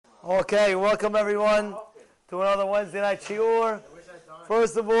Okay, welcome everyone to another Wednesday night shiur.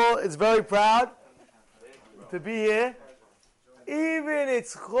 First of all, it's very proud to be here. Even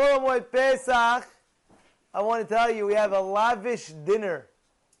it's Chol Hamoed Pesach, I want to tell you we have a lavish dinner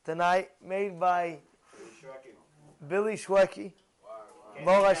tonight made by Billy Shweki.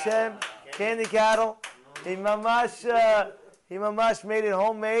 Baruch Hashem, candy cattle. He mamash made it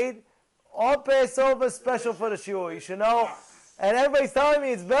homemade. All Passover special for the shiur. You should know. And everybody's telling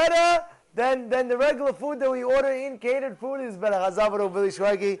me it's better than the regular food that we order in. Catered food is better. Chazavaro, Billy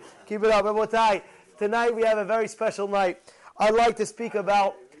Shweki. Keep it up. Rabotai. Tonight we have a very special night. I'd like to speak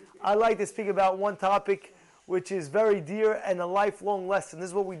about one topic which is very dear and a lifelong lesson. This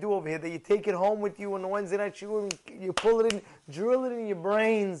is what we do over here. That you take it home with you on the Wednesday night shiur, you pull it in, drill it in your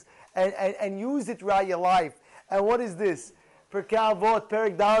brains, and use it throughout your life. And what is this? Pirkei Avot,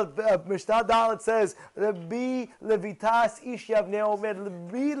 Perek Dalet, Mishnah Dalet says, Rabbi Levitas Ish Yavnei Omer.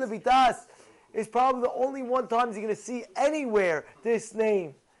 Rabbi Levitas is probably the only one time you're going to see anywhere this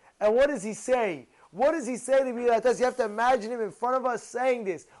name. And what does he say? What does he say to Rabbi Levitas? You have to imagine him in front of us saying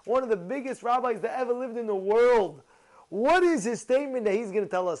this. One of the biggest rabbis that ever lived in the world. What is his statement that he's going to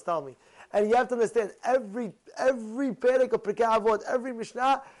tell us? Tell me. And you have to understand, every Perek of Pirkei Avot, every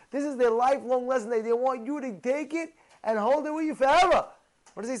Mishnah, this is their lifelong lesson. They want you to take it and hold it with you forever.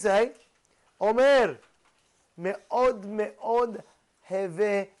 What does he say? Omer, me'od me'od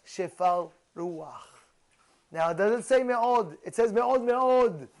heve shefal ruach. Now it doesn't say me'od. It says me'od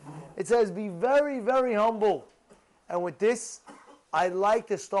me'od. It says be very, very humble. And with this, I'd like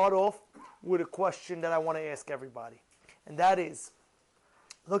to start off with a question that I want to ask everybody. And that is,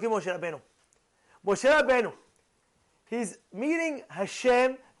 look at Moshe Rabbeinu. Moshe Rabbeinu, he's meeting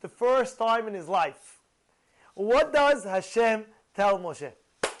Hashem the first time in his life. What does Hashem tell Moshe?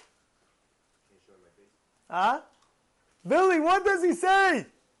 Huh? Billy, what does he say?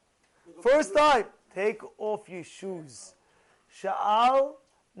 First time, take off your shoes. Sha'al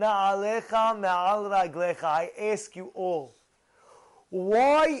na'alecha me'al raglecha. I ask you all.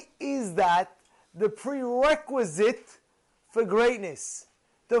 Why is that the prerequisite for greatness?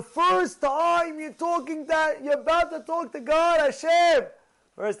 The first time you're about to talk to God, Hashem.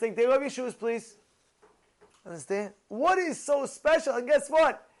 First thing, take off your shoes, please. Understand? What is so special? And guess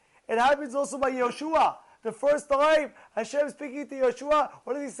what? It happens also by Yoshua. The first time Hashem is speaking to Yoshua,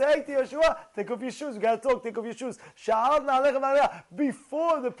 what does he say to Yoshua? Take off your shoes. We got to talk. Take off your shoes.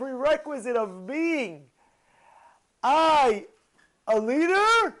 Before the prerequisite of being a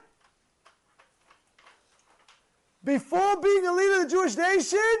leader, before being a leader of the Jewish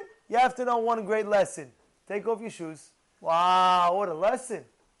nation, you have to know one great lesson. Take off your shoes. Wow, what a lesson.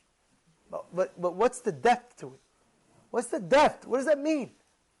 But what's the depth to it? What's the depth? What does that mean?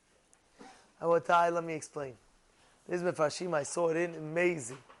 Let me explain. This is Mefashim, I saw it in.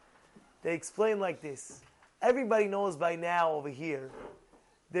 Amazing. They explain like this. Everybody knows by now over here,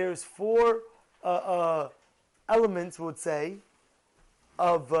 there's four elements, we would say,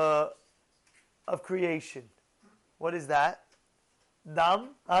 of creation. What is that?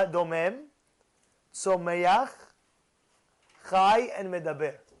 Domem, Tzomeach, Chai, and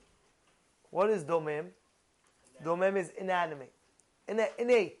Medaber. What is domem? Domem is inanimate,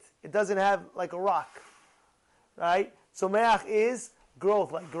 innate. It doesn't have like a rock, right? So me'ach is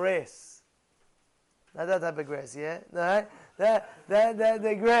growth, like grass. Not that type of grass, yeah? Right?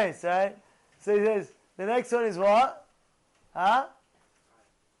 The grass, right? So he says, the next one is what? Huh?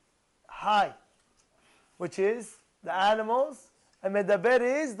 High, which is the animals, and medaber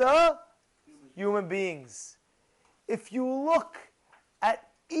is the human beings. If you look at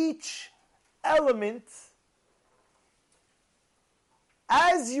each element,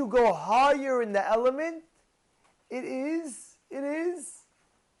 as you go higher in the element, it is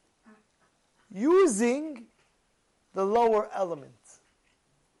using the lower element.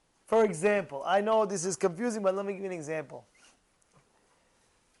 For example, I know this is confusing, but let me give you an example.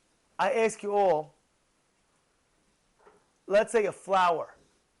 I ask you all, let's say a flower.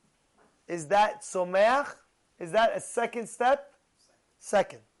 Is that someach? Is that a second step?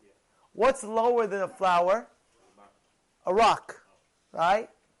 Second. What's lower than a flower? A rock, right?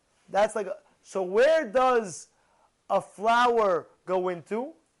 That's like so where does a flower go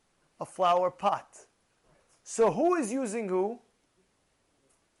into? A flower pot. So who is using who?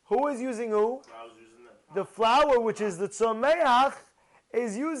 Who is using who? The flower, which is the tzomeach,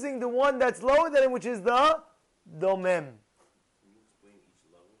 is using the one that's lower than it, which is the domem.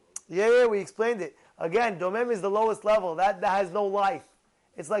 Yeah, we explained it. Again, domem is the lowest level. That has no life.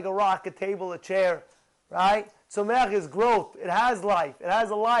 It's like a rock, a table, a chair, right? Tzomeach is growth. It has life. It has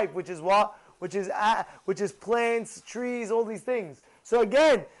a life, which is what? Which is plants, trees, all these things. So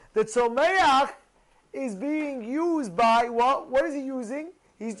again, The tzomeach is being used by what? What is he using?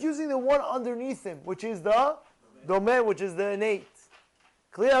 He's using the one underneath him, which is the domain, which is the innate.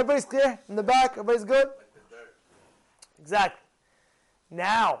 Clear? Everybody's clear? In the back? Everybody's good? Exactly.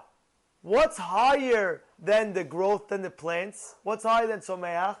 Now, what's higher than the growth than the plants? What's higher than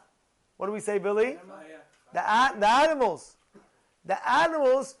tzomeach? What do we say, Billy? The animals. The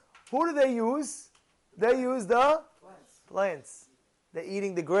animals, who do they use? They use the plants. They're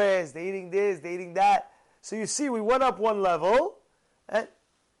eating the grass, they're eating this, they're eating that. So you see, we went up one level. And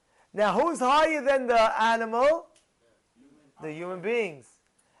now, who's higher than the animal? The human beings.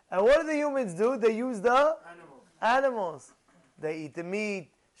 And what do the humans do? They use the animals. They eat the meat,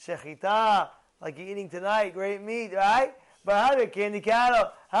 shechita, like you're eating tonight, great meat, right? But how do we candy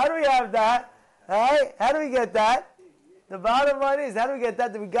cattle? How do we have that? Right? How do we get that? The bottom line is, how do we get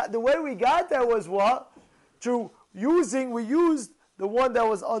that? The way we got that was what? We used the one that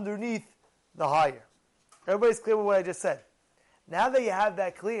was underneath the higher. Everybody's clear with what I just said. Now that you have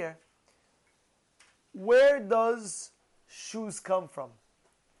that clear, where does shoes come from?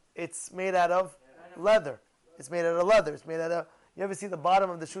 It's made out of leather. It's made out of leather. It's made out of, you ever see the bottom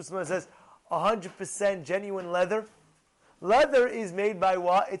of the shoe? It says 100% genuine leather. Leather is made by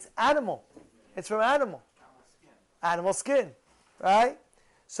what? It's animal. It's from animal. Animal skin. Right?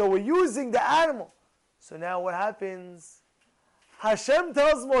 So we're using the animal. So now what happens? Hashem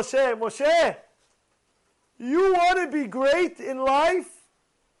tells Moshe, you want to be great in life?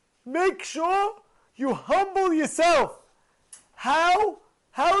 Make sure you humble yourself. How?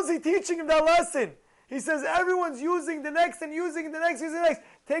 How is he teaching him that lesson? He says everyone's using the next and using the next, using the next.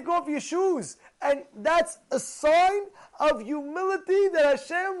 Take off your shoes. And that's a sign of humility that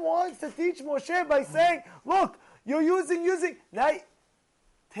Hashem wants to teach Moshe by saying, look, you're using. Now,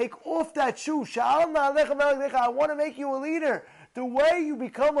 take off that shoe. I want to make you a leader. The way you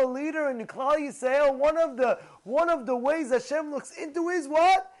become a leader in the Klal Yisrael, one of the ways Hashem looks into is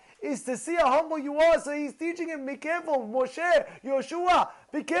what? Is to see how humble you are. So he's teaching him, be careful, Moshe, Yoshua,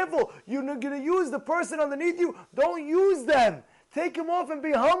 be careful. You're going to use the person underneath you. Don't use them. Take him off and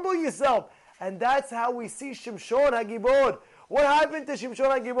be humble yourself. And that's how we see Shimshon HaGibor. What happened to Shimshon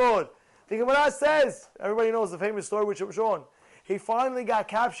HaGibor? The Gemara says, everybody knows the famous story with Shimshon. He finally got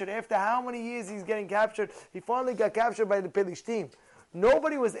captured. After how many years he's getting captured? He finally got captured by the Pelishtim.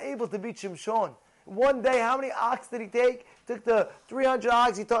 Nobody was able to beat Shimshon. One day, how many ox did he take? He took the 300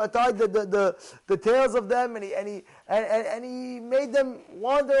 ox. He tied the tails of them, and he made them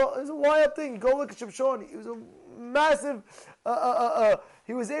wander. It was a wild thing. Go look at Shimshon. He was a massive.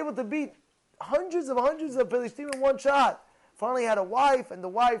 He was able to beat hundreds of Pelishtim in one shot. Finally, he had a wife, and the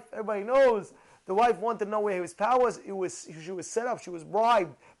wife, everybody knows, the wife wanted to know where his power was. She was set up. She was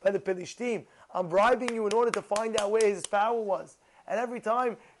bribed by the Pelishtim. I'm bribing you in order to find out where his power was. And every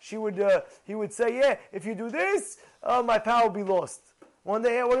time he would say, yeah, if you do this, my power will be lost. One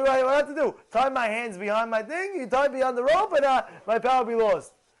day, what do I have to do? Tie my hands behind my thing, you tie behind the rope, and my power will be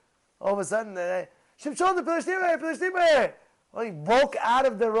lost. All of a sudden, Shimshon the Pelishtim, well, he broke out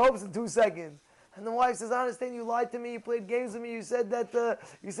of the ropes in 2 seconds. And the wife says, I understand you lied to me, you played games with me, you said that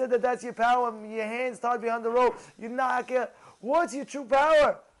that's your power, your hands tied behind the rope, you're not, what's your true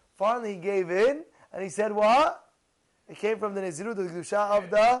power? Finally, he gave in, and he said, what? It came from the Nezirut, the Kedusha of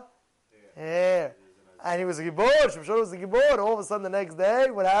the hair. And he was a Gibor, Shimshon was a Gibor. All of a sudden, the next day,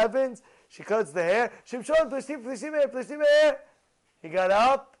 what happens? She cuts the hair. Shimshon, Pelishtim hair. He got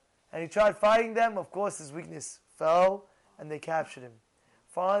up, and he tried fighting them. Of course, his weakness fell, and they captured him.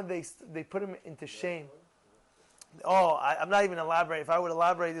 Finally, they put him into shame. I'm not even elaborating. If I would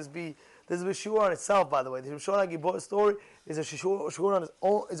elaborate, this would be a shiur on itself, by the way. The Shimshon HaGibor story is a shiur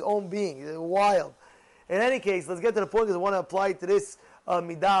on his own being. It's wild. In any case, let's get to the point because I want to apply it to this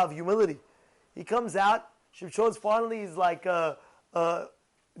midah of humility. He comes out. Shimshon's finally is like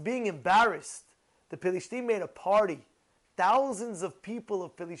being embarrassed. The Pelishtim made a party. Thousands of people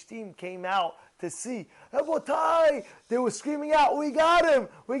of Pelishtim came out to see. Rabotai! They were screaming out, we got him!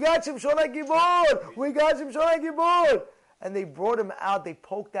 We got Shimshon HaGibor! We got Shimshon HaGibor! And they brought him out. They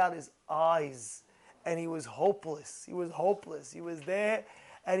poked out his eyes. And he was hopeless. He was hopeless. He was there.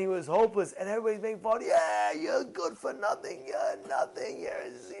 And he was hopeless, and everybody's making fun. Yeah, you're good for nothing. You're nothing. You're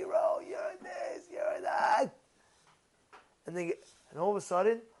a zero. You're this. You're that. And all of a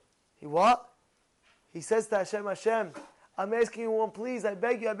sudden, he says to Hashem, I'm asking you one, please. I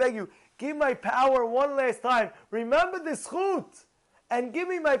beg you. Give my power one last time. Remember the zchut, and give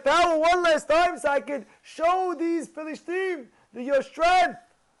me my power one last time, so I could show these Pelishtim your strength.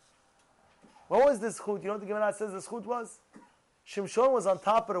 What was the zchut? You know what the Gemara says the zchut was? Shimshon was on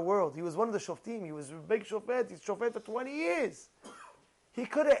top of the world. He was one of the shoftim. He was a big shofet. He's shofet for 20 years. He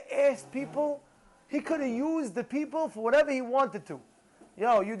could have asked people. He could have used the people for whatever he wanted to.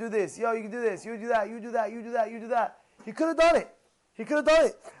 Yo, you do this. Yo, you can do this. You do that. You do that. You do that. You do that. He could have done it. He could have done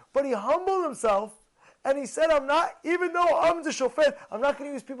it. But he humbled himself and he said, I'm not, even though I'm the shofet, I'm not going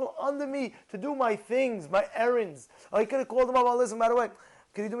to use people under me to do my things, my errands. Or he could have called them up, oh, listen, by the way,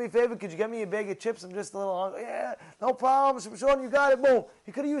 could you do me a favor? Could you get me a bag of chips? I'm just a little hungry. Yeah, no problem. Sean, you got it. Boom.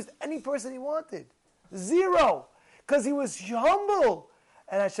 He could have used any person he wanted. Zero. Because he was humble.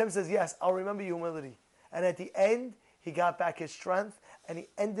 And Hashem says, yes, I'll remember your humility. And at the end, he got back his strength, and he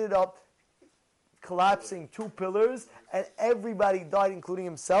ended up collapsing 2 pillars, and everybody died, including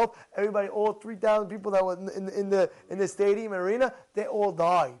himself. Everybody, all 3,000 people that were in the stadium arena, they all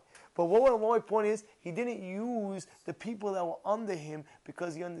died. But what my point is, he didn't use the people that were under him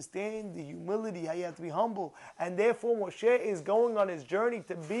because he understands the humility, how you have to be humble. And therefore, Moshe is going on his journey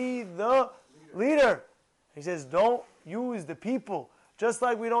to be the leader. He says, don't use the people. Just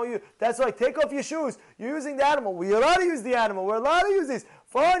like we don't use. That's why, take off your shoes. You're using the animal. We're allowed to use the animal. We're allowed to use this.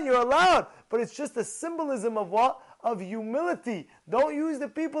 Fine, you're allowed. But it's just a symbolism of what? Of humility. Don't use the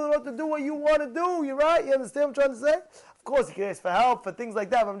people in order to do what you want to do. You're right? You understand what I'm trying to say? Of course, you can ask for help, for things like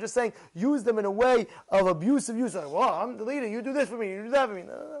that. But I'm just saying, use them in a way of abusive use. Like, well, I'm the leader. You do this for me. You do that for me.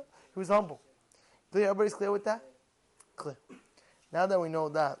 No. He was humble. Everybody's clear with that? Clear. Now that we know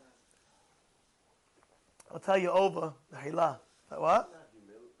that, I'll tell you over the Hilah. What?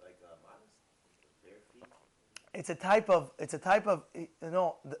 It's a type of the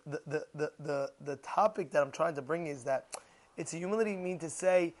topic that I'm trying to bring is that it's a humility mean to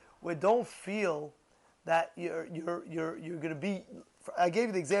say we don't feel that you're going to be. I gave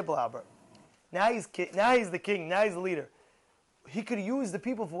you the example, Albert. Now he's the king. Now he's the leader. He could use the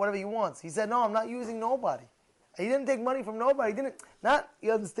people for whatever he wants. He said, no, I'm not using nobody. He didn't take money from nobody.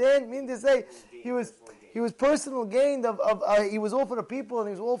 You understand? Mean to say he was personal gain he was all for the people and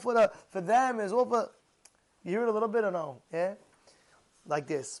he was all for them. He was all for. You hear it a little bit or no? Yeah? Like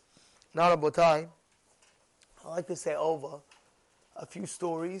this. Not a botai. I like to say over a few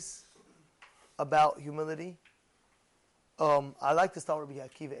stories about humility. I like to start with Rabbi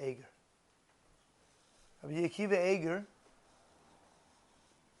Akiva Eger. Rabbi Akiva Eger,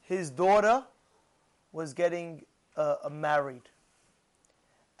 his daughter was getting married.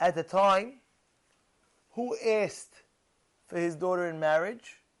 At the time, who asked for his daughter in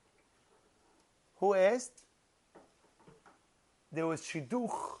marriage? Who asked? There was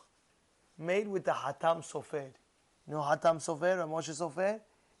shidduch made with the Hatam Sofer. You know Hatam Sofer, Moshe Sofer?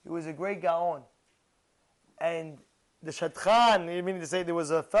 He was a great Gaon. And the Shadchan, meaning to say there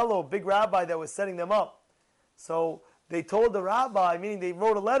was a fellow, big rabbi that was setting them up. So they told the rabbi, meaning they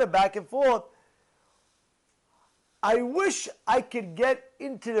wrote a letter back and forth, I wish I could get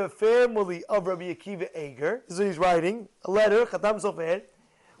into the family of Rabbi Akiva Eger. So he's writing a letter, Hatam Sofer.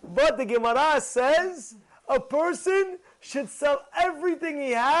 But the Gemara says a person should sell everything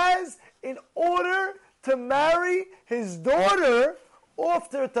he has in order to marry his daughter off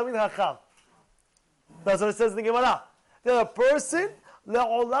to a Talmid Chacham. That's what it says in the Gemara. That a person,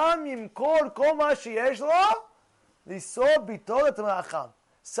 le'olam yimkor kol ma sheyesh lo, liso bito leTalmid Chacham.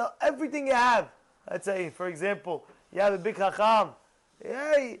 Sell everything you have. Let's say, for example, you have a big Chacham.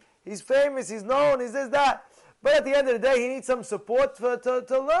 Yeah, he's famous, he's known, he's this, that. But at the end of the day, he needs some support to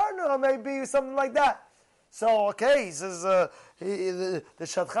learn, or maybe something like that. So, okay, he says, the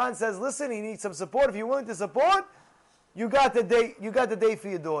Shadchan says, listen, he needs some support. If you're willing to support, you got the date for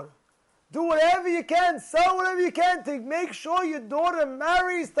your daughter. Do whatever you can, sell whatever you can to make sure your daughter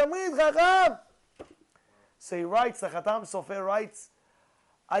marries Talmid Chacham. So he writes, the Hatam Sofer writes,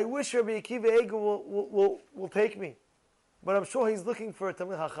 I wish Rabbi Akiva Eger will take me, but I'm sure he's looking for a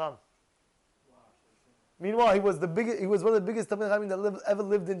Talmid Chacham. Meanwhile, he was one of the biggest Talmid Chachamim that ever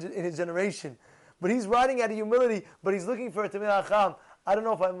lived in his generation. But he's writing out of humility, but he's looking for a Talmid Chacham. I don't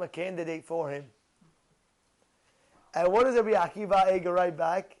know if I'm a candidate for him. And what does Rabbi Akiva Eger write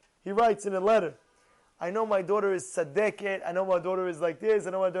back? He writes in a letter, I know my daughter is tzadeket, I know my daughter is like this, I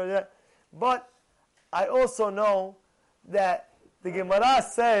know my daughter is that, but I also know that the Gemara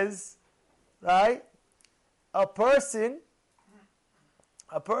says, right, a person,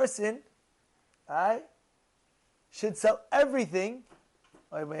 right, should sell everything.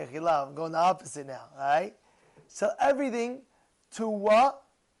 I'm going the opposite now, right? Sell everything to what?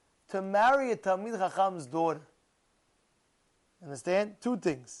 To marry a Talmid Chacham's daughter. Understand? 2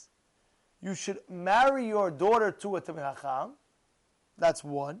 things. You should marry your daughter to a Talmid Chacham. That's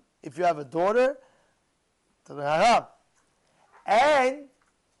one. If you have a daughter, Talmid Chacham. And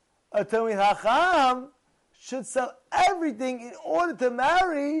a Talmid Chacham should sell everything in order to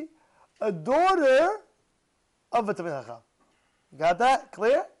marry a daughter of a Talmid Chacham. You got that?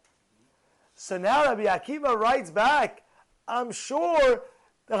 Clear? So now Rabbi Akiva writes back, I'm sure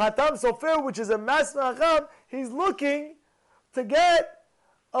the Hatam Sofer, which is a master Chacham, he's looking to get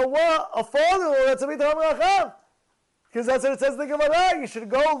a father-in-law that's a Talmid Chacham. Because that's what it says in the Gemara. You should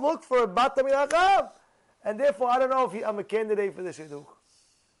go look for a Bat Talmid Chacham. And therefore, I don't know if I'm a candidate for the Shidduch.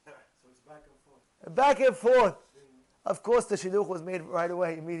 So it's back and forth. Back and forth. Of course, the Shidduch was made right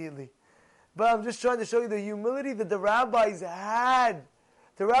away, immediately. But I'm just trying to show you the humility that the rabbis had.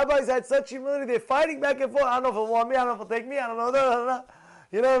 The rabbis had such humility. They're fighting back and forth. I don't know if it'll want me. I don't know if it'll take me. I don't know.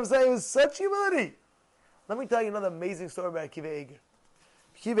 You know what I'm saying? It was such humility. Let me tell you another amazing story about Akiva Eger.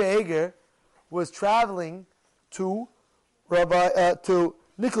 Akiva Eger was traveling to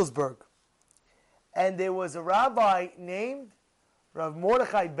Nikolsburg. And there was a rabbi named Rav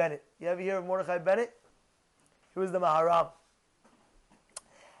Mordechai Bennett. You ever hear of Mordechai Bennett? He was the Maharam.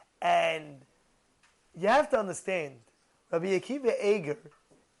 And you have to understand, Rabbi Akiva Eger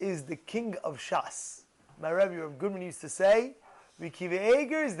is the king of Shas. My Rabbi Rav Goodman used to say, Rabbi Akiva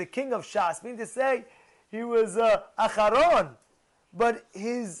Eger is the king of Shas. Meaning to say, he was Acharon. But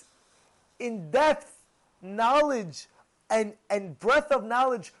his in-depth knowledge and breadth of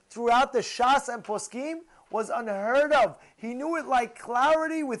knowledge throughout the Shas and Poskim was unheard of. He knew it like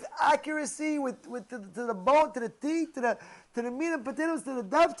clarity, with accuracy, to the bone, to the teeth, to the meat and potatoes, to the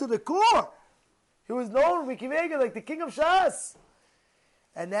depth, to the core. He was known, Rabbi Akiva Eger, like the king of Shas.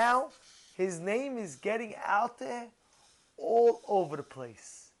 And now, his name is getting out there all over the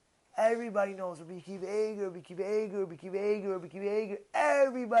place. Everybody knows Rabbi Akiva Eger, Rabbi Akiva Eger, Rabbi Akiva Eger, Rabbi Akiva Eger.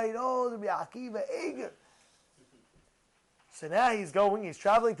 Everybody knows Rabbi Akiva Eger. So now he's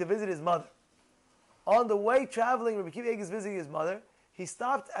traveling to visit his mother. On the way traveling, Rabbi Akiva Eger is visiting his mother. He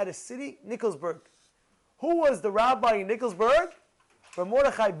stopped at a city, Nikolsburg. Who was the rabbi in Nikolsburg? Rav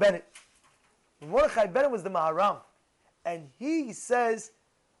Mordechai Bennett. Rav Mordechai Bennett was the Maharam. And he says,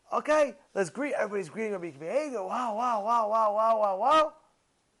 okay, let's greet. Everybody's greeting Rabbi Akiva Eger. Wow, wow, wow, wow, wow, wow, wow.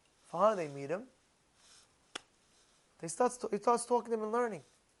 Finally, they meet him. He starts talking to him and learning.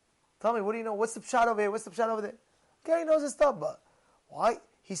 Tell me, what do you know? What's the pshat over here? What's the pshat over there? Okay, he knows his stuff, but why?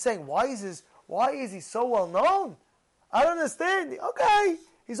 He's saying, why is he so well known? I don't understand. Okay,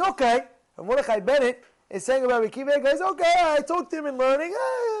 he's okay. And Mordechai Bennett is saying about Rabbi Akiva Eger, he's okay. I talked to him in learning.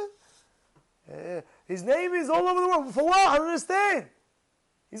 His name is all over the world. For what? I don't understand.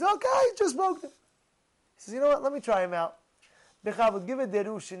 He's okay. Just spoke to him. He says, you know what? Let me try him out. Bechavod, give a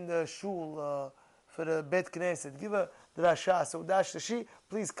derush in the shul for the Bet Knesset. Give a drasha. So Dash Tashi,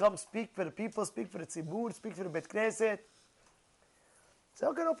 please come speak for the people, speak for the tzibur, speak for the Bet Knesset. Say,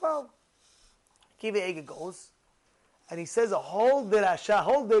 okay, no problem. Akiva Eger goes, and he says a whole drasha,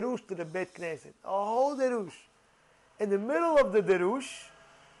 whole derush to the Bet Knesset. A whole derush. In the middle of the derush,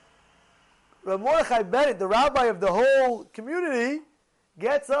 Rav Mordechai Bennett, the rabbi of the whole community,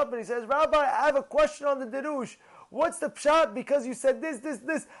 gets up and he says, Rabbi, I have a question on the derush. What's the pshat? Because you said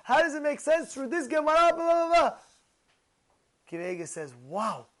this. How does it make sense through this Gemara? Blah, blah, blah. Akiva Eger says,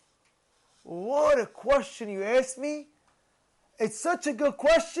 wow, what a question you asked me. It's such a good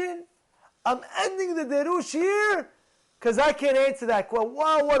question. I'm ending the derush here because I can't answer that question.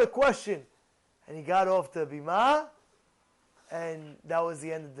 Wow, what a question. And he got off the bima, and that was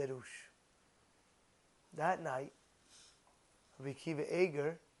the end of the derush. That night, Rabbi Akiva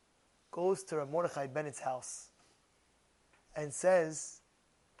Eger goes to Rav Mordechai Bennett's house and says,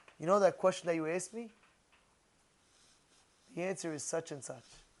 you know that question that you asked me? The answer is such and such.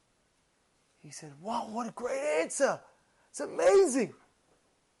 He said, wow, what a great answer. It's amazing.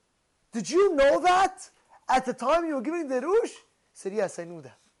 Did you know that at the time you were giving the derush? He said, yes, I knew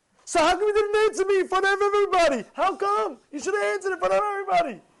that. So how come you didn't answer me in front of everybody? How come? You should have answered in front of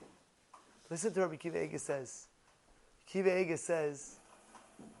everybody. Listen to what Akiva Eger says. Akiva Eger says,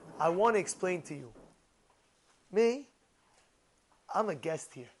 I want to explain to you. Me, I'm a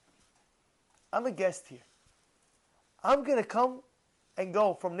guest here. I'm going to come and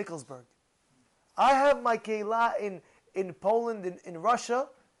go from Nikolsburg. I have my keilah in Poland, in Russia,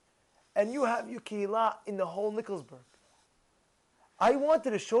 and you have your keilah in the whole Nikolsburg. I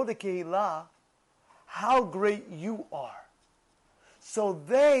wanted to show the keilah how great you are. So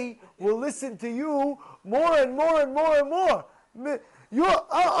they will listen to you more and more and more and more.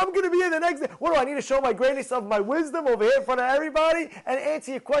 I'm going to be here the next day. What do I need to show my greatness of my wisdom over here in front of everybody and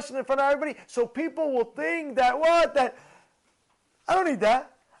answer your question in front of everybody so people will think that I don't need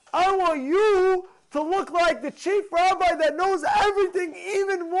that. I want you to look like the chief rabbi that knows everything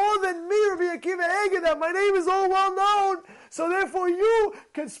even more than me, Rabbi Akiva Eger, that my name is all well known. So therefore you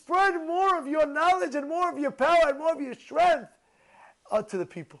can spread more of your knowledge and more of your power and more of your strength to the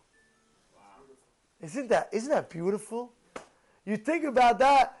people. Wow. Isn't that beautiful? You think about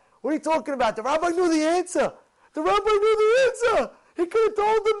that. What are you talking about? The rabbi knew the answer. The rabbi knew the answer. He could have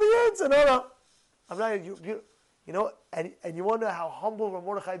told them the answer. No. I'm not. You know. And you want to know how humble Rav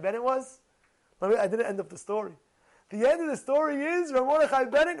Mordechai Bennett was? I didn't end up the story. The end of the story is Rav Mordechai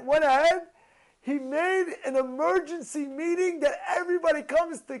Bennett went ahead. He made an emergency meeting that everybody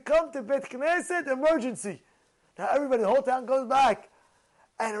come to Bet Knesset, emergency. Now everybody, the whole town goes back.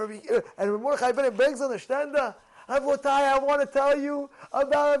 And Rav Mordechai Bennett brings on the stender. Avotai, I want to tell you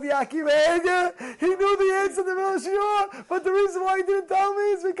about Rabbi Akiva Eger. He knew the answer to the middle of Shiur, but the reason why he didn't tell me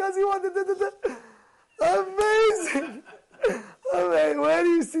is because he wanted to... Amazing! Where do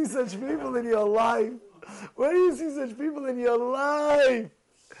you see such people in your life? Where do you see such people in your life?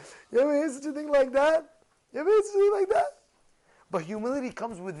 You ever hear such a thing like that? You ever hear such a thing like that? But humility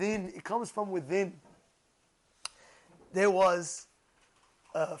comes within. It comes from within. There was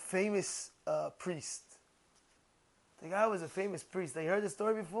a famous priest. The guy was a famous priest. Have you heard this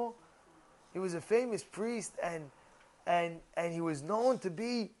story before? He was a famous priest, and he was known to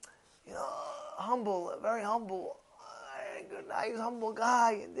be, humble, very humble. Good nice, humble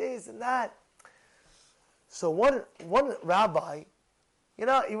guy, and this and that. So one rabbi, he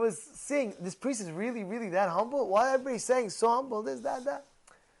was saying, this priest is really, really that humble? Why everybody saying so humble, this, that?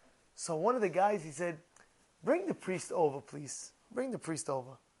 So one of the guys, he said, bring the priest over, please. Bring the priest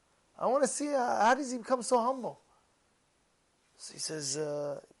over. I want to see how does he become so humble. So he says,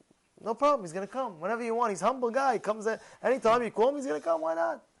 no problem, he's going to come. Whenever you want, he's a humble guy. He comes anytime you call him, he's going to come, why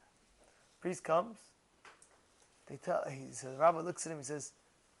not? Priest comes. The rabbi looks at him, he says,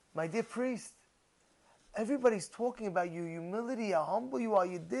 my dear priest, everybody's talking about your humility, how humble you are,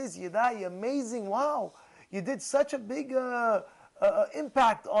 you this, you that, you're amazing, wow. You did such a big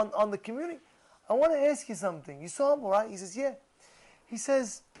impact on the community. I want to ask you something. You're so humble, right? He says, yeah. He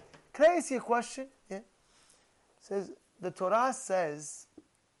says, can I ask you a question? Yeah. He says, the Torah says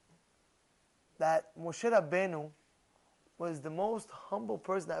that Moshe Rabbeinu was the most humble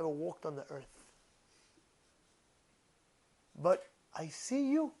person that ever walked on the earth. But I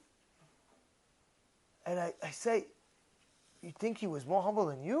see you, and I say, you think he was more humble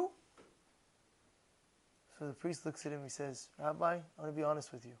than you? So the priest looks at him, he says, Rabbi, I want to be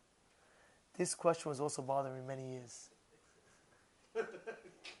honest with you. This question was also bothering me many years.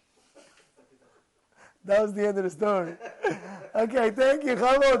 That was the end of the story. Okay, thank you.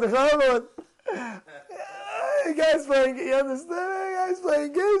 Chavod. You guys playing, you understand? You guys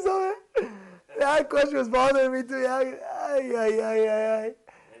playing games over it? That question was bothering me too. I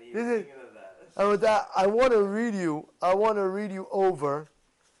want to read you over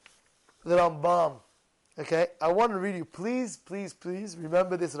the Rambam. Okay? I want to read you. Please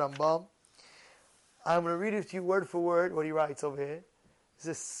remember this Rambam. I'm going to read it to you word for word what he writes over here. It's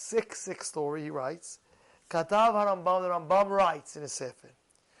a sick story he writes. Katav HaRambam, the Rambam writes in a sefer.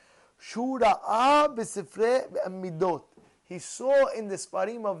 Shura'a b'sifrei midot. He saw in the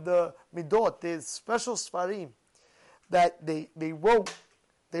Sfarim of the Midot, there's special Sfarim, that they wrote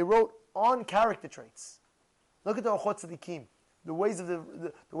on character traits. Look at the Orchot Tzadikim, the ways of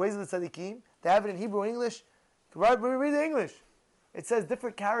the Tzadikim. They have it in Hebrew and English. Read the English. It says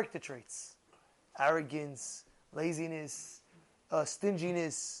different character traits: arrogance, laziness,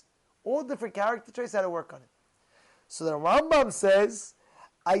 stinginess, all different character traits. How to work on it. So the Rambam says,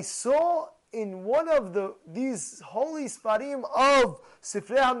 I saw in one of these holy Sfarim of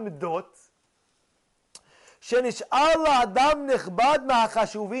Sifrei HaMidot, Shenish'ar la'adam nechbad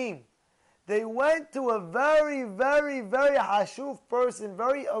ma'achashuvim. They went to a very, very, very hashuv person,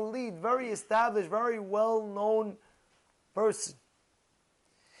 very elite, very established, very well-known person.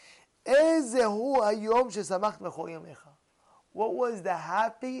 Ezehu hayom shesamach b'chol yamecha. What was the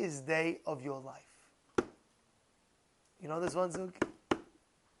happiest day of your life? You know this one, Zuk?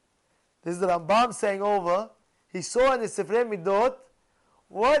 This is the Rambam saying over. He saw in the Sifrei Midot,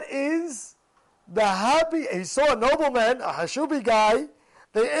 what is the happy... He saw a nobleman, a Hashubi guy.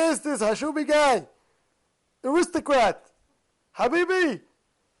 They asked this Hashubi guy, aristocrat, Habibi,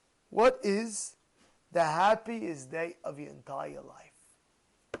 what is the happiest day of your entire life?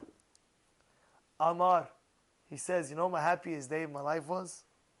 Amar, he says, you know my happiest day of my life was?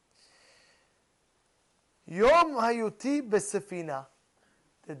 Yom Hayuti Besefina.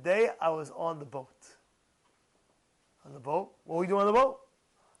 The day I was on the boat. On the boat? What were we doing on the boat?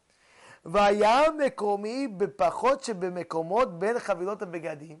 והיה מקומי בפחות שבמקומות בין חבילות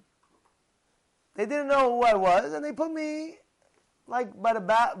הבגדים. They didn't know who I was, and they put me like by the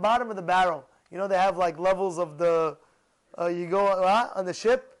bottom of the barrel. You know, they have like levels of the, you go on the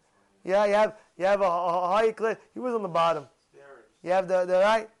ship. Yeah, you have a high claim. He was on the bottom. You have the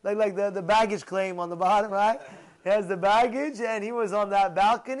right, like the baggage claim on the bottom, right? He has the baggage, and he was on that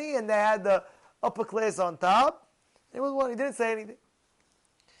balcony, and they had the upper class on top. He didn't say anything.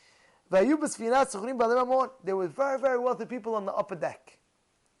 There were very, very wealthy people on the upper deck.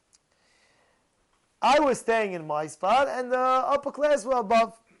 I was staying in my spot, and the upper class were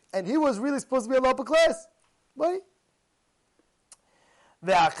above. And he was really supposed to be in the upper class. Right?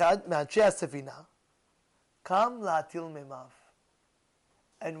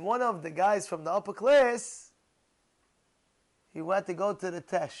 And one of the guys from the upper class, he went to go to the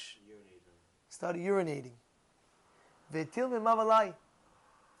tesh. Started urinating.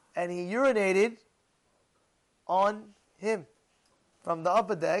 And he urinated on him. From the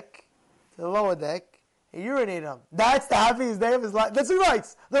upper deck to the lower deck. He urinated on him. That's the happiest day of his life. That's what he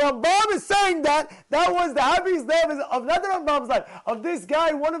writes. The Rambam is saying that was the happiest day of not the Rambam's life, of this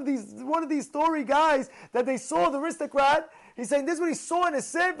guy, one of these story guys that they saw the aristocrat. He's saying this is what he saw in a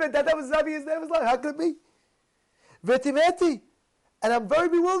sefer, that was the happiest day of his life. How could it be? Vetimeti. And I'm very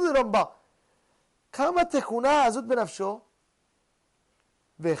bewildered, Rambam. Kama techuna azut benafsho.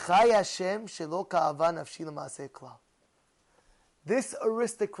 V'chai Hashem shelo ka'ava nafshi l'maaseh klal. This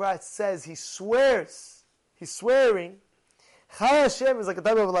aristocrat says, he's swearing, Chai Hashem is like a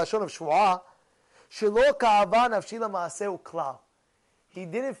type of lashon of shua, shelo ka'ava nafshi l'maaseh klal. He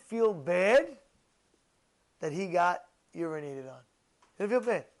didn't feel bad that he got urinated on. He didn't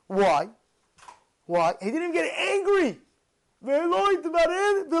feel bad. Why? He didn't even get angry. Because,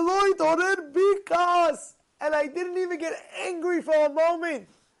 and I didn't even get angry for a moment.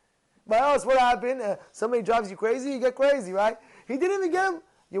 By us, what happened? Somebody drives you crazy, you get crazy, right? He didn't even get him.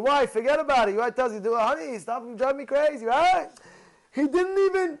 Your wife, forget about it. Your wife tells you, honey, stop him driving me crazy, right? He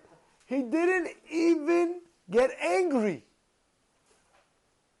didn't even get angry.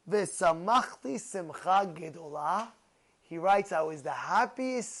 V'samachti simcha gedolah. He writes, I was the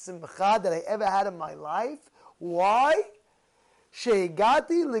happiest simcha that I ever had in my life. Why?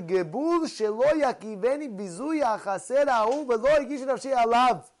 שהגעתי לגבול שלא יקיבני ביזוי החסר ההוא ולא הרגיש נפשי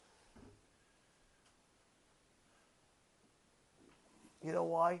עליו. You know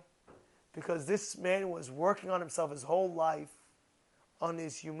why? Because this man was working on himself his whole life on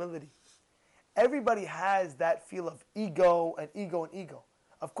his humility. Everybody has that feel of ego and ego and ego.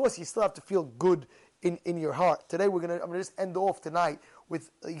 Of course, you still have to feel good in your heart. Today, I'm going to just end off tonight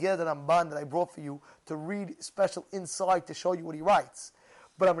with a Yed Ramban that I brought for you to read special insight to show you what he writes.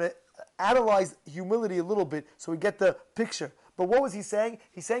 But I'm going to analyze humility a little bit so we get the picture. But what was he saying?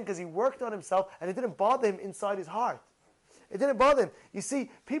 He's saying because he worked on himself and it didn't bother him inside his heart. It didn't bother him. You see,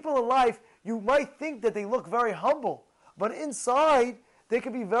 people in life, you might think that they look very humble, but inside, they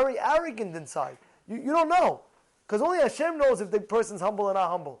could be very arrogant inside. You don't know. Because only Hashem knows if the person's humble or not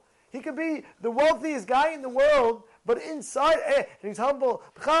humble. He could be the wealthiest guy in the world, but inside, he's humble.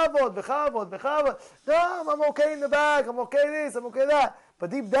 Bechavod. No, I'm okay in the back. I'm okay this. I'm okay that. But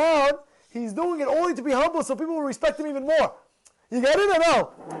deep down, he's doing it only to be humble so people will respect him even more. You get it or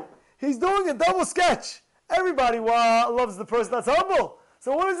no? He's doing a double sketch. Everybody loves the person that's humble.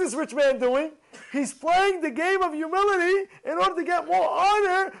 So what is this rich man doing? He's playing the game of humility in order to get more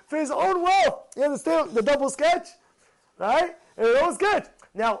honor for his own wealth. You understand the double sketch? Right? The double sketch.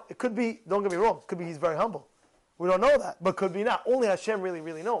 Now, it could be, don't get me wrong, it could be he's very humble. We don't know that, but could be not. Only Hashem really,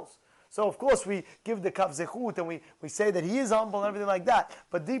 really knows. So, of course, we give the kaf zechut and we say that he is humble and everything like that.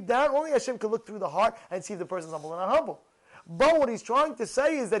 But deep down, only Hashem can look through the heart and see if the person is humble or not humble. But what he's trying to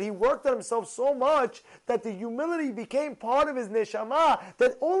say is that he worked on himself so much that the humility became part of his neshama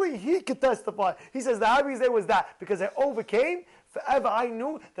that only he could testify. He says the happiest day was that because I overcame, forever I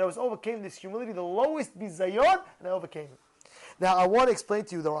knew that I was overcame this humility, the lowest bizayon, and I overcame it. Now I want to explain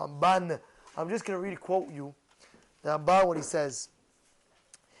to you the Ramban. I'm just going to quote you the Ramban what he says.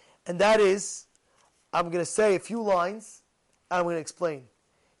 And that is, I'm going to say a few lines and I'm going to explain.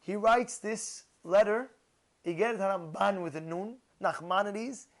 He writes this letter, Igeret Ramban with a nun,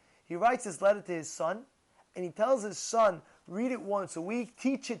 Nachmanides. He writes this letter to his son, and he tells his son, read it once a week,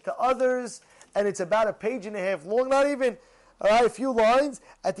 teach it to others, and it's about a page and a half long, not even a few lines.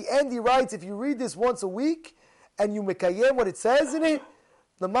 At the end he writes, if you read this once a week, and you mekayem what it says in it,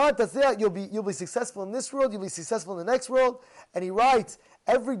 you'll be successful in this world, you'll be successful in the next world. And he writes,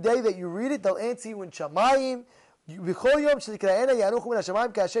 every day that you read it, they'll answer you in Shamayim,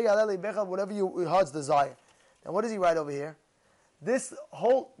 whatever your heart's desire. Now what does he write over here? This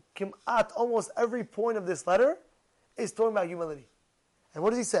whole, almost every point of this letter is talking about humility. And what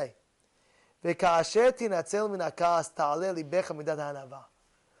does he say?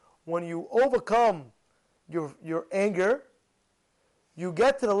 When you overcome your anger, you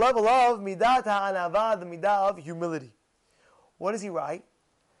get to the level of midat ha'anava, the midah of humility. What does he write?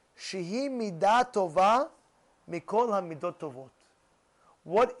 Shehi midah tova mikol hamidot tovot.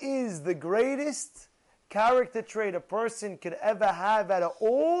 What is the greatest character trait a person could ever have out of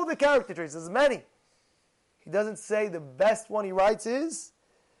all the character traits? There's many. He doesn't say the best one he writes is,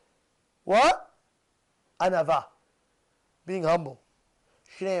 what? Anava. Being humble.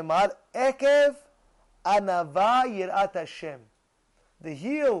 Shneimar ekev anava yirat Hashem. The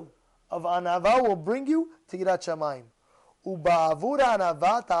heel of anava will bring you to yirat shamayim. Uba'avura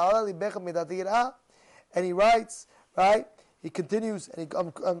anava ta'ala libecha midat yirah. And he writes, right? He continues, and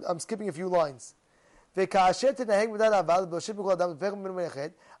I'm skipping a few lines. As,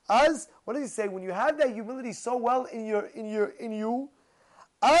 what does he say? When you have that humility so well in you,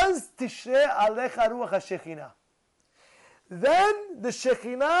 as tishre alecha ruach hashekhinah. Then the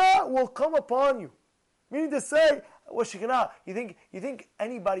Shekhinah will come upon you. Meaning to say, well, Shekhinah, you think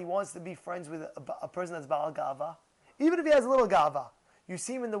anybody wants to be friends with a person that's Baal Gava? Even if he has a little Gava. You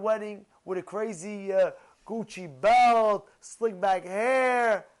see him in the wedding with a crazy Gucci belt, slick back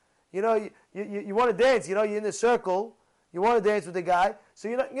hair. You know, you want to dance. You know, you're in the circle. You want to dance with the guy. So,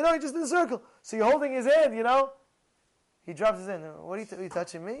 you're you're just in the circle. So you're holding his hand, you know. He drops his hand. What are you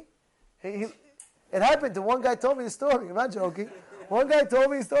touching me? It happened to one guy told me the story. I'm not joking. One guy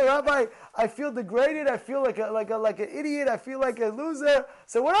told me the story. Rabbi, I feel degraded. I feel like an idiot. I feel like a loser.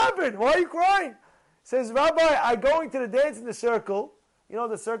 So what happened? Why are you crying? Says, Rabbi, I going to the dance in the circle. You know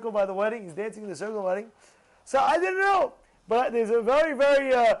the circle by the wedding? He's dancing in the circle wedding. So I didn't know. But there's a very,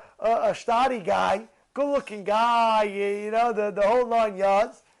 very shtadi guy, good-looking guy, you know, the whole 9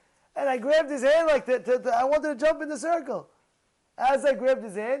 yards. And I grabbed his hand like I wanted to jump in the circle. As I grabbed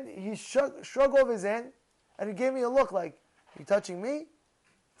his hand, he shrugged off his hand, and he gave me a look like, you touching me?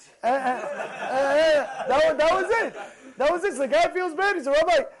 That was it. That was it. So the guy feels bad. He said,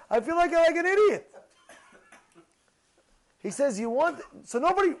 Rabbi, I feel like an idiot. He says, so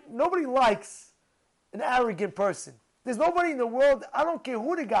nobody likes an arrogant person. There's nobody in the world, I don't care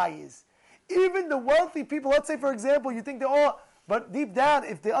who the guy is. Even the wealthy people, let's say for example, you think they're all, but deep down,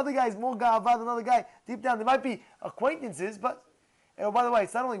 if the other guy is more ga'ava than the other guy, deep down, there might be acquaintances, but, by the way,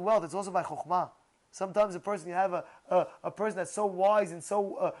 it's not only wealth, it's also by chokhmah. Sometimes a person, you have a person that's so wise and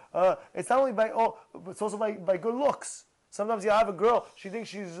so, it's not only but it's also by good looks. Sometimes you have a girl, she thinks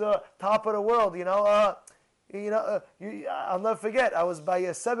she's top of the world, you know. I'll never forget, I was by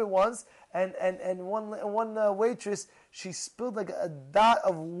a Sebit once, and one waitress, she spilled like a dot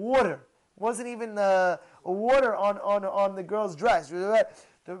of water. It wasn't even water on the girl's dress. The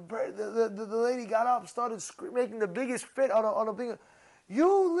lady got up, started making the biggest fit on a big.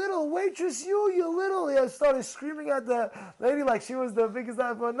 You little waitress, you little. Yeah, started screaming at the lady like she was the biggest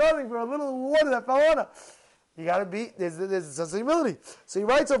for nothing, for a little water that fell on her. You got to be, there's a sense of humility. So he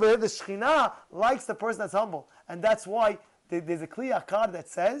writes over here, the Shekhinah likes the person that's humble. And that's why there's a Kli Akar that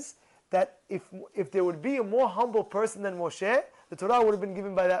says that if there would be a more humble person than Moshe, the Torah would have been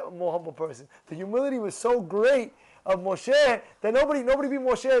given by that more humble person. The humility was so great of Moshe that nobody be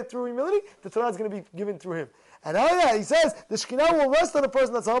Moshe through humility, the Torah is going to be given through him. And he says, the Shekhinah will rest on a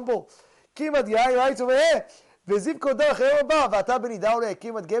person that's humble. Kimat Yai writes over here, Veziv Kodach Erobah, Vata Benidaure,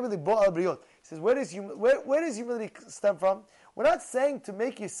 Kimat Gebeli Bo Al Briot. He says, where does humility stem from? We're not saying to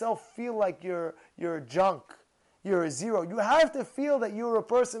make yourself feel like you're junk, you're a zero. You have to feel that you're a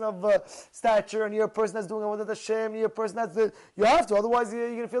person of stature, and you're a person that's doing it with Hashem, you're a person you have to, otherwise you're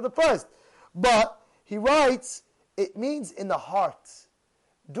going to feel depressed. But, he writes, it means in the heart.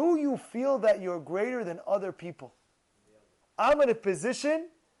 Do you feel that you're greater than other people? I'm in a position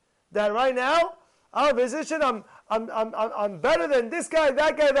that right now, I'm better than this guy,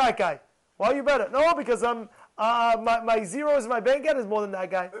 that guy, that guy. Why are you better? No, because my zeros in my bank account is more than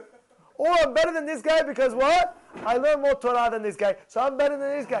that guy. Or I'm better than this guy because what? I learn more Torah than this guy, so I'm better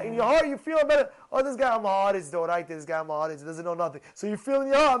than this guy. In your heart, you feel better. Oh, this guy, I'm hard, he's right. This guy, I'm hard, he doesn't know nothing. So you feel in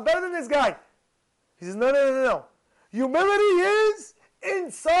your heart, I'm better than this guy. He says, no. Humility is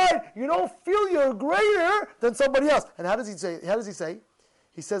inside. You don't feel you're greater than somebody else. And how does he say?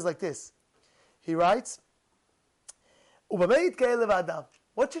 He says like this. He writes,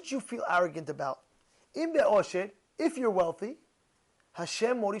 what should you feel arrogant about? If you're wealthy,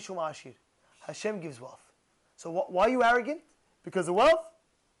 Hashem morishum ashir. Hashem gives wealth. So why are you arrogant? Because of wealth?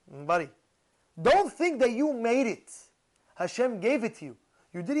 Buddy, don't think that you made it. Hashem gave it to you.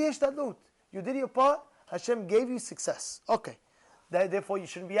 You did your shtadlut. You did your part. Hashem gave you success. Okay. Therefore, you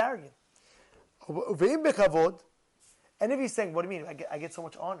shouldn't be arrogant. And if he's saying, what do you mean? I get so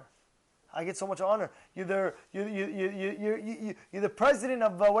much honor. I get so much honor. You're the president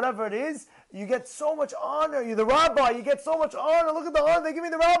of whatever it is. You get so much honor. You're the rabbi. You get so much honor. Look at the honor they give me,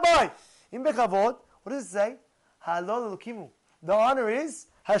 the rabbi. In Bekavod, what does it say? The honor is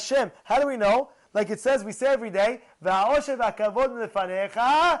Hashem. How do we know? Like it says, we say every day, "V'ha'osher v'hakavod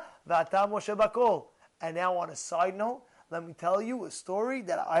lefanecha v'ata Moshe bakol." And now on a side note, let me tell you a story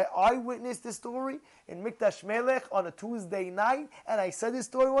that I witnessed this story in Mikdash Melech on a Tuesday night, and I said this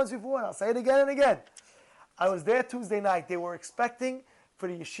story once before, and I'll say it again and again. I was there Tuesday night. They were expecting, for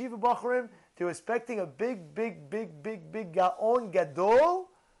the yeshiva Bachurim, they were expecting a big Gaon Gadol.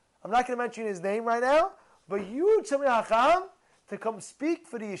 I'm not going to mention his name right now, but huge Talmidei Chacham to come speak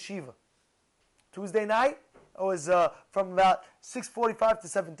for the yeshiva. Tuesday night, it was from about 6:45 to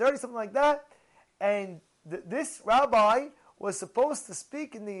 7:30, something like that, and this rabbi was supposed to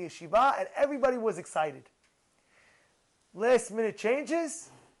speak in the yeshiva, and everybody was excited. Last minute changes,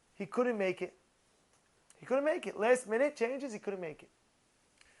 he couldn't make it. Last minute changes, he couldn't make it.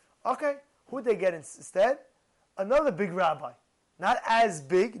 Okay, who'd they get instead? Another big rabbi. Not as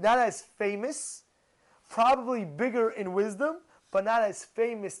big, not as famous, probably bigger in wisdom, but not as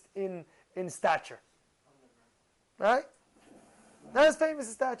famous in stature. Right? Not as famous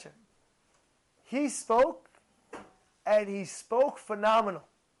in stature. He spoke, and he spoke phenomenal.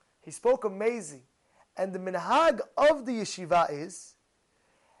 He spoke amazing. And the minhag of the yeshiva is,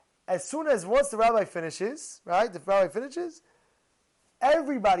 as soon as once the rabbi finishes, right,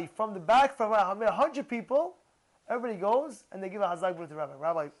 everybody from the back, from 100 people, everybody goes and they give a Hazak Baruch to the rabbi.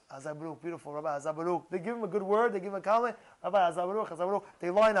 Rabbi, Hazak Baruch, beautiful, Rabbi Hazak Baruch. They give him a good word, they give him a comment, Rabbi Hazak Baruch, Hazak Baruch. They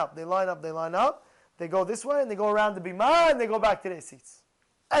line up. They go this way and they go around the bima and they go back to their seats.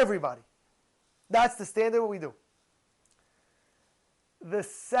 Everybody. That's the standard what we do. The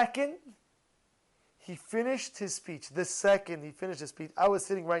second he finished his speech, I was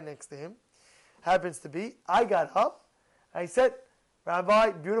sitting right next to him, happens to be, I got up, I said,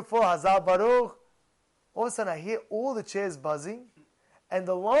 Rabbi, beautiful, Hazak Baruch. All of a sudden I hear all the chairs buzzing, and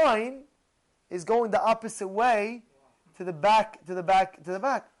the line is going the opposite way to the back. I was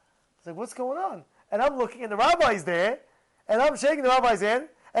like, what's going on? And I'm looking, and the rabbi's there, and I'm shaking the rabbi's hand,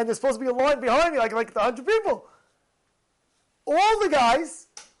 and there's supposed to be a line behind me, like 100 people. All the guys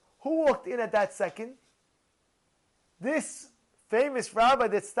who walked in at that second, this famous rabbi,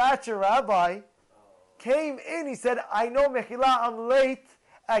 that stature rabbi, came in. He said, I know, Mechila, I'm late.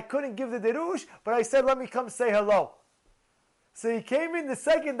 I couldn't give the derush, but I said, let me come say hello. So he came in the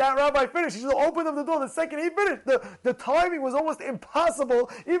second that rabbi finished. He just opened up the door the second he finished. The timing was almost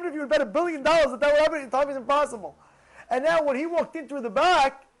impossible. Even if you would bet $1 billion that would happen, the timing is impossible. And now when he walked in through the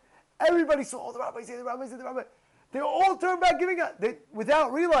back, everybody saw, oh, the rabbi's here, the rabbi's here, the rabbi. They all turned back giving up,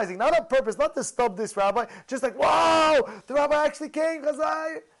 without realizing, not on purpose, not to stub this rabbi, just like, wow, the rabbi actually came,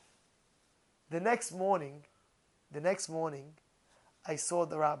 Chazai. The next morning, I saw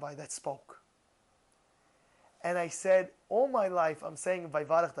the rabbi that spoke. And I said, all my life, I'm saying,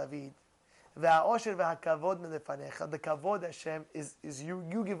 Vayvarach David, V'ha'osher v'hakavod melefanecha, the kavod Hashem is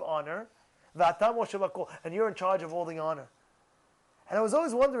you give honor, V'ata Moshe bakol, and you're in charge of all the honor. And I was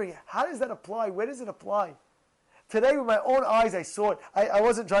always wondering, how does that apply? Where does it apply? Today, with my own eyes, I saw it. I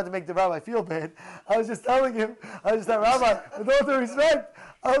wasn't trying to make the rabbi feel bad. I was just telling him, Rabbi, with all due respect,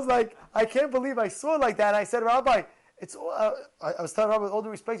 I was like, I can't believe I saw it like that. And I said, Rabbi, it's all, I was telling Rabbi, with all due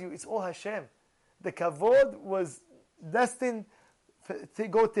respect to you, it's all Hashem. The kavod was destined to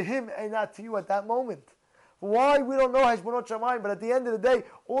go to him and not to you at that moment. Why? We don't know Hashmonot Shamayim, but at the end of the day,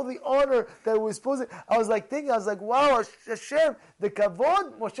 all the honor that was supposed to, I was like, wow, Hashem, the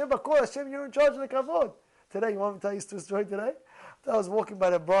kavod, Moshe Bakol, Hashem, you're in charge of the kavod. Today, you want me to tell you a story today? I was walking by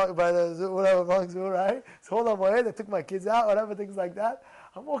the Bronx Zoo, right? So hold on my head, I took my kids out, whatever, things like that.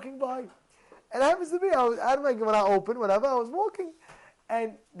 I'm walking by. And it happens to be, I had my when I opened, whatever, I was walking.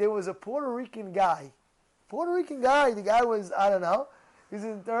 And there was a Puerto Rican guy. The guy was, I don't know, he was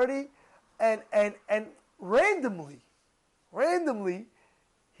in 30. And randomly,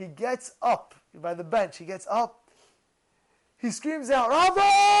 he gets up by the bench. He gets up. He screams out, Rabbi!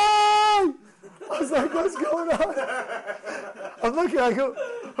 I was like, what's going on? I'm looking, I go,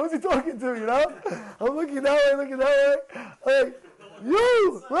 who's he talking to, you know? I'm looking that way. I'm like,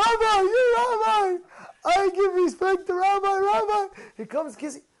 you, Rabbi! I give respect to Rabbi. He comes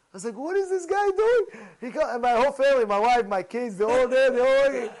kissing. I was like, what is this guy doing? And my whole family, my wife, my kids, they're all there.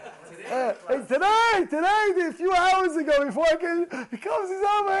 Today, a few hours ago, before I came, he comes, he's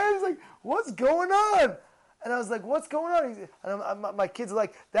on my head. He's like, what's going on? And I was like, what's going on? And my kids are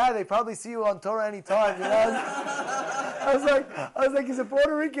like, Dad, they probably see you on Torah anytime, you know? I was like, he's a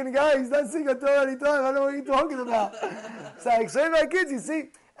Puerto Rican guy. He's not seeing on Torah anytime. I don't know what you're talking about. So I explained to my kids, you see.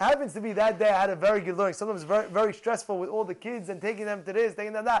 Happens to be that day I had a very good learning. Sometimes very, very stressful with all the kids and taking them to this,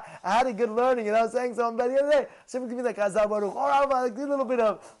 taking them to that. I had a good learning, and I was saying something about the other day. Hashem give me like Hazar Baruch. Or a little bit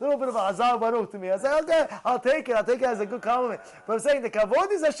of a Hazar Baruch to me. I say, okay, I'll take it as a good compliment. But I'm saying the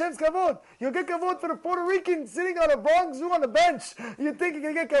kavod is Hashem's kavod. You'll get kavod for the Puerto Rican sitting on a Bronx zoo on a bench. You think you're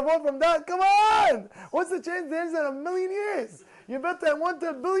going to get kavod from that? Come on! What's the chance there's in a million years? You bet that 1 to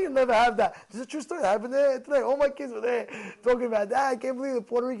a billion never have that. This is a true story. That happened there today. All my kids were there talking about that. I can't believe the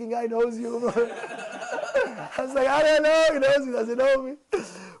Puerto Rican guy knows you. I was like, I don't know. He knows me. Doesn't know me.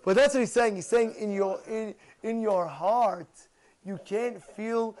 But that's what he's saying. He's saying in your heart, you can't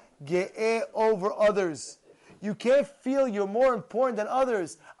feel ge'eh over others. You can't feel you're more important than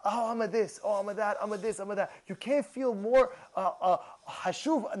others. Oh, I'm a this. Oh, I'm a that. I'm a this. I'm a that. You can't feel more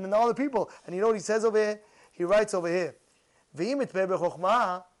hashuv than other people. And you know what he says over here? He writes over here. Let's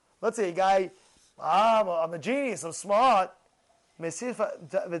say a guy, I'm a genius, I'm smart. Hashem can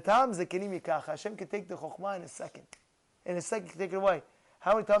take the chokhmah in a second. In a second, take it away.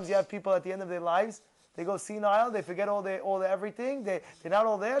 How many times you have people at the end of their lives, they go senile, they forget all their everything, they're not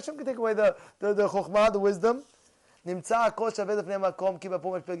all there. Hashem can take away the chokhmah, the wisdom. It's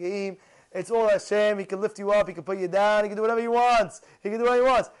all Hashem. He can lift you up, He can put you down, He can do whatever He wants.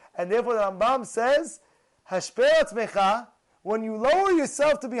 And therefore the Rambam says, when you lower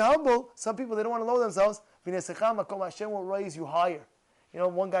yourself to be humble, some people, they don't want to lower themselves. Hashem will raise you higher. You know,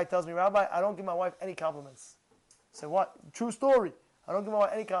 one guy tells me, Rabbi, I don't give my wife any compliments. I say, what? True story. I don't give my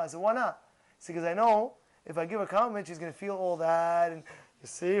wife any compliments. I say, why not? He said, because I know if I give a compliment, she's going to feel all that, and you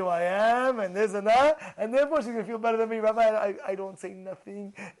see who I am, and this and that, and therefore she's going to feel better than me. Rabbi, I don't say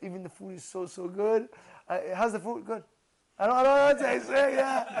nothing. Even the food is so good. How's the food? Good. I don't say,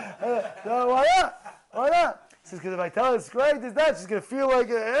 yeah. So why not? Why not? He says, because if I tell her it's great, it's that, she's going to feel like,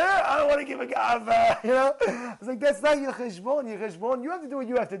 I don't want to give a gava, you know? I was like, that's not your cheshbon. Your cheshbon, you have to do what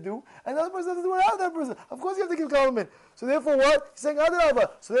you have to do, and the other person has to do what the other person. Of course you have to give compliment. So therefore what? He's saying,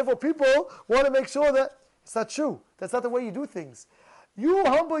 Adarabah. So therefore people want to make sure that it's not true. That's not the way you do things. You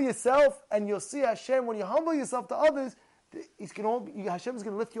humble yourself, and you'll see Hashem, when you humble yourself to others, Hashem is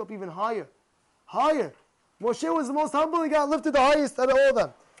going to lift you up even higher. Higher. Moshe was the most humble, he got lifted the highest out of all of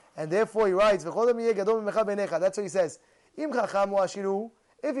them. And therefore he writes, that's what he says.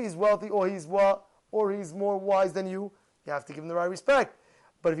 If he's wealthy or he's more wise than you have to give him the right respect.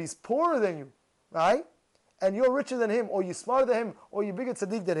 But if he's poorer than you, right? And you're richer than him, or you're smarter than him, or you're bigger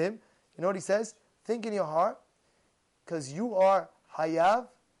tzaddik than him, you know what he says? Think in your heart, because you are hayav,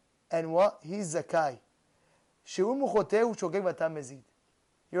 and what? He's zakai. You're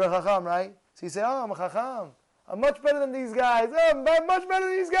a chacham, right? So you say, oh, I'm a chacham. I'm much better than these guys. Oh, I'm much better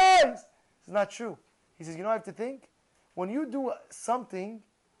than these guys. It's not true. He says, you know what I have to think? When you do something,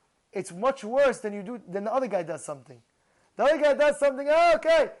 it's much worse than the other guy does something. The other guy does something,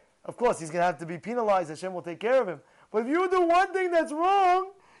 okay. Of course, he's going to have to be penalized. Hashem will take care of him. But if you do one thing that's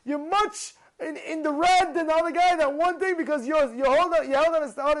wrong, you're much in the red than the other guy, that one thing, because you held on a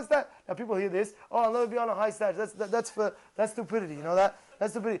stat. Now people hear this, oh, I'll never be on a high stat. That's stupidity, you know that?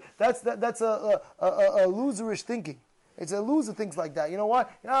 That's stupidity. That's a loserish thinking. It's a loser thinks like that. You know why?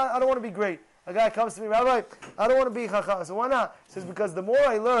 I don't want to be great. A guy comes to me, Rabbi, I don't want to be chacham. So why not? He says, because the more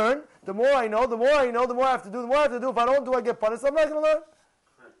I learn, the more I know, the more I have to do, the more I have to do. If I don't do, I get punished. I'm not going to learn.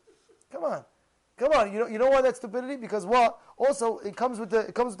 Come on. You know why that's stupidity? Because what? Also, it comes with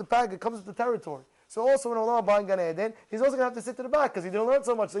the pack. It comes with the territory. So also, when Allah buying Gan Eden, he's also going to have to sit to the back because he didn't learn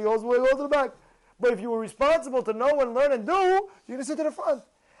so much. So he always goes to the back. But if you were responsible to know and learn and do, you're going to sit to the front.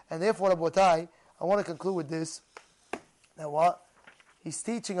 And therefore, Rabotai, I want to conclude with this. That what? He's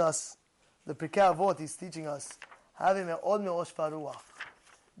teaching us, the Pirkei Avot, he's teaching us,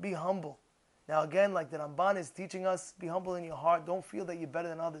 be humble. Now again, like the Ramban is teaching us, be humble in your heart. Don't feel that you're better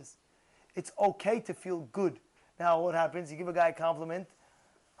than others. It's okay to feel good. Now what happens? You give a guy a compliment.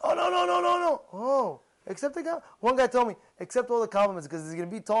 Oh, no. Oh, accept the compliment. One guy told me, accept all the compliments, because there's going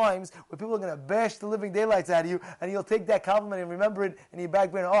to be times where people are going to bash the living daylights out of you, and you'll take that compliment and remember it in your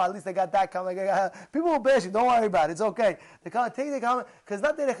back brain. Oh, at least I got that compliment. People will bash you. Don't worry about it. It's okay. Take the compliment, because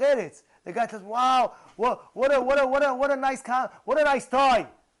not the cheretz. The guy says, wow, what a nice tie.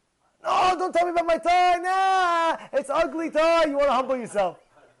 No, don't tell me about my tie. Nah, it's ugly tie. You want to humble yourself.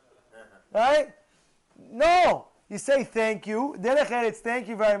 Right? No. You say thank you. It's thank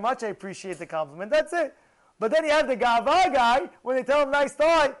you very much. I appreciate the compliment. That's it. But then you have the gava guy, when they tell him nice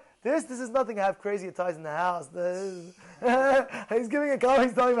tie, this is nothing. I have crazier ties in the house. He's giving a compliment.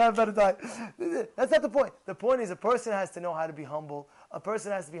 He's telling him I have a better tie. That's not the point. The point is a person has to know how to be humble. A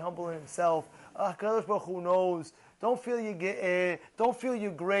person has to be humble in himself. HaKadosh Baruch Hu knows. Don't feel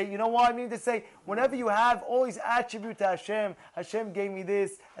you're great. You know what I mean to say? Whenever you have always attribute to Hashem, Hashem gave me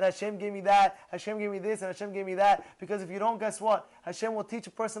this, and Hashem gave me that, Hashem gave me this, and Hashem gave me that. Because if you don't, guess what? Hashem will teach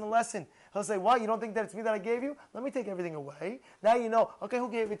a person a lesson. He'll say, what? You don't think that it's me that I gave you? Let me take everything away. Now you know. Okay, who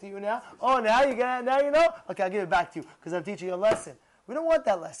gave it to you now? Oh, now you know? Okay, I'll give it back to you because I'm teaching you a lesson. We don't want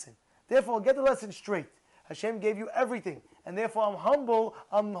that lesson. Therefore, get the lesson straight. Hashem gave you everything. And therefore, I'm humble.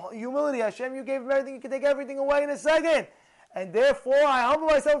 I'm humility. Hashem, you gave me everything. You can take everything away in a second. And therefore, I humble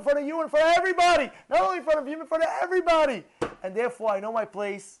myself in front of you and in front of everybody. Not only in front of you, but in front of everybody. And therefore, I know my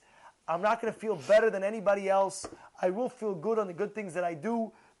place. I'm not going to feel better than anybody else. I will feel good on the good things that I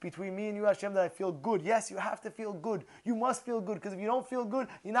do. Between me and you, Hashem, that I feel good. Yes, you have to feel good. You must feel good, because if you don't feel good,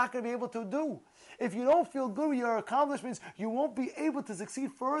 you're not going to be able to do. If you don't feel good with your accomplishments, you won't be able to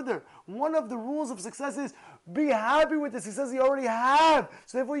succeed further. One of the rules of success is be happy with the success you already have,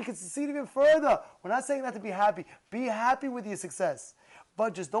 so therefore you can succeed even further. We're not saying not to be happy. Be happy with your success,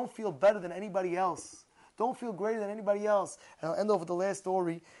 but just don't feel better than anybody else. Don't feel greater than anybody else. And I'll end off with the last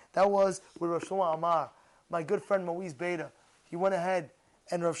story. That was with Rav Shlomo Amar, my good friend Moise Beta. He went ahead.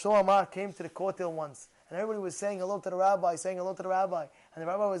 And Rav Shlomo Amar came to the kotel once, and everybody was saying hello to the rabbi, and the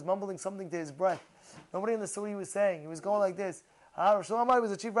rabbi was mumbling something to his breath. Nobody understood what he was saying. He was going like this. Rav Shlomo Amar was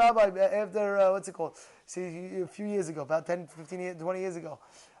the chief rabbi after, a few years ago, about 10, 15, 20 years ago,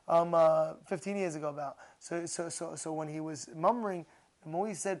 15 years ago about. So when he was murmuring,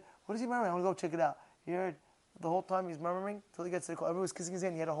 Moise said, what is he murmuring? I want to go check it out. He heard the whole time he's murmuring, until he gets to the kotel. Everyone was kissing his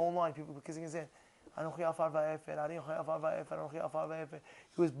hand. He had a whole line, people were kissing his hand. He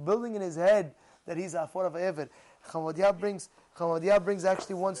was building in his head that he's Afar of Eved. Chavadia brings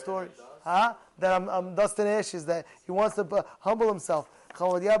actually one story. That I'm dust and ashes, that he wants to humble himself.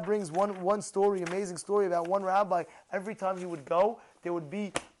 Chavadia brings one story, amazing story about one rabbi. Every time he would go, there would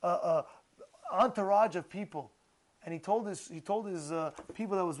be a entourage of people. And he told his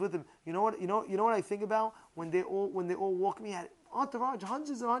people that was with him, you know what I think about when they all walk me at entourage,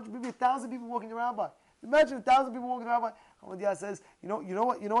 hundreds, maybe 1,000 people walking the rabbi. Imagine 1,000 people walking the rabbi. Ahmadiyya says, you know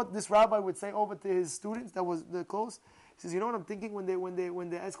what this rabbi would say over to his students that was close. He says, you know what I'm thinking when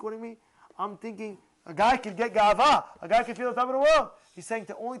they're escorting me? I'm thinking a guy could get gava, a guy could feel the top of the world. He's saying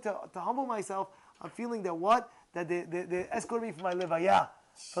to humble myself. I'm feeling that they're escorting me for my levaya.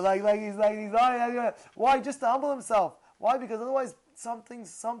 So why? Just to humble himself. Why? Because otherwise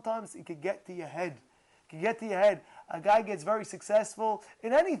sometimes it could get to your head. A guy gets very successful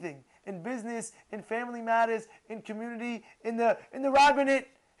in anything, in business, in family matters, in community, in the rabbinate.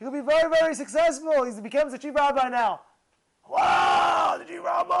 He will be very, very successful. He becomes the chief rabbi now. Wow, the chief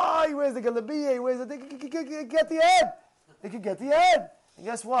rabbi. He wears the galabiya. He wears the thing. He could get the head. He could get the head. And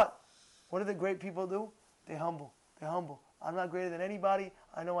guess what? What do the great people do? They humble. I'm not greater than anybody.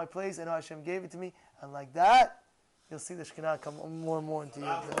 I know my place. I know Hashem gave it to me. And like that, you'll see the Shekhinah come more and more into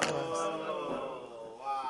you.